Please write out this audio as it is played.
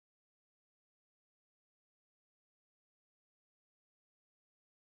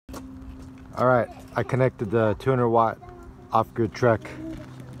All right, I connected the 200 watt off-grid Trek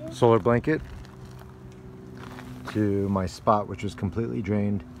solar blanket to my spot, which was completely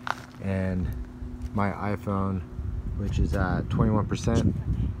drained, and my iPhone, which is at 21%.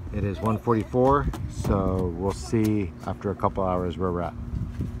 It is 1:44, so we'll see after a couple hours where we're at.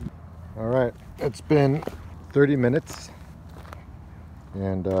 All right, it's been 30 minutes,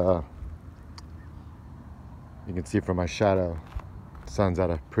 and you can see from my shadow, the sun's at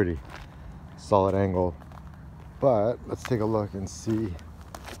a pretty solid angle. But let's take a look and see.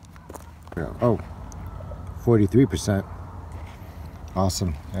 Oh, 43%.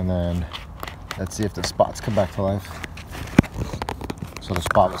 Awesome. And then let's see if the spots come back to life. So the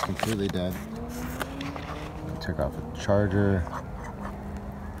spot was completely dead. I took off the charger.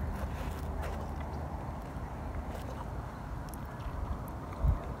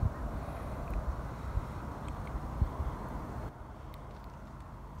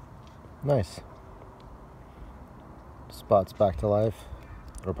 Nice. Spot's back to life.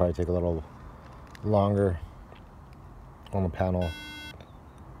 It'll probably take a little longer on the panel.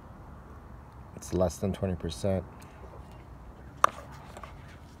 It's less than 20%.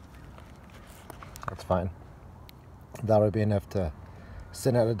 That's fine. That would be enough to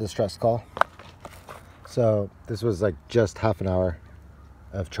send out a distress call. So this was like just half an hour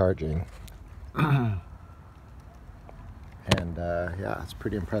of charging. And yeah, it's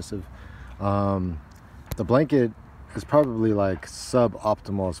pretty impressive. The blanket is probably like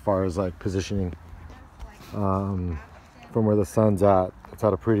suboptimal as far as like positioning. From where the sun's at, it's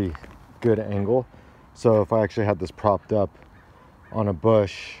at a pretty good angle. So if I actually had this propped up on a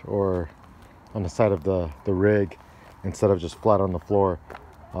bush or on the side of the rig instead of just flat on the floor,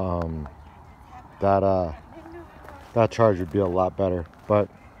 that charge would be a lot better. But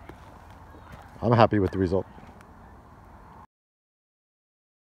I'm happy with the result.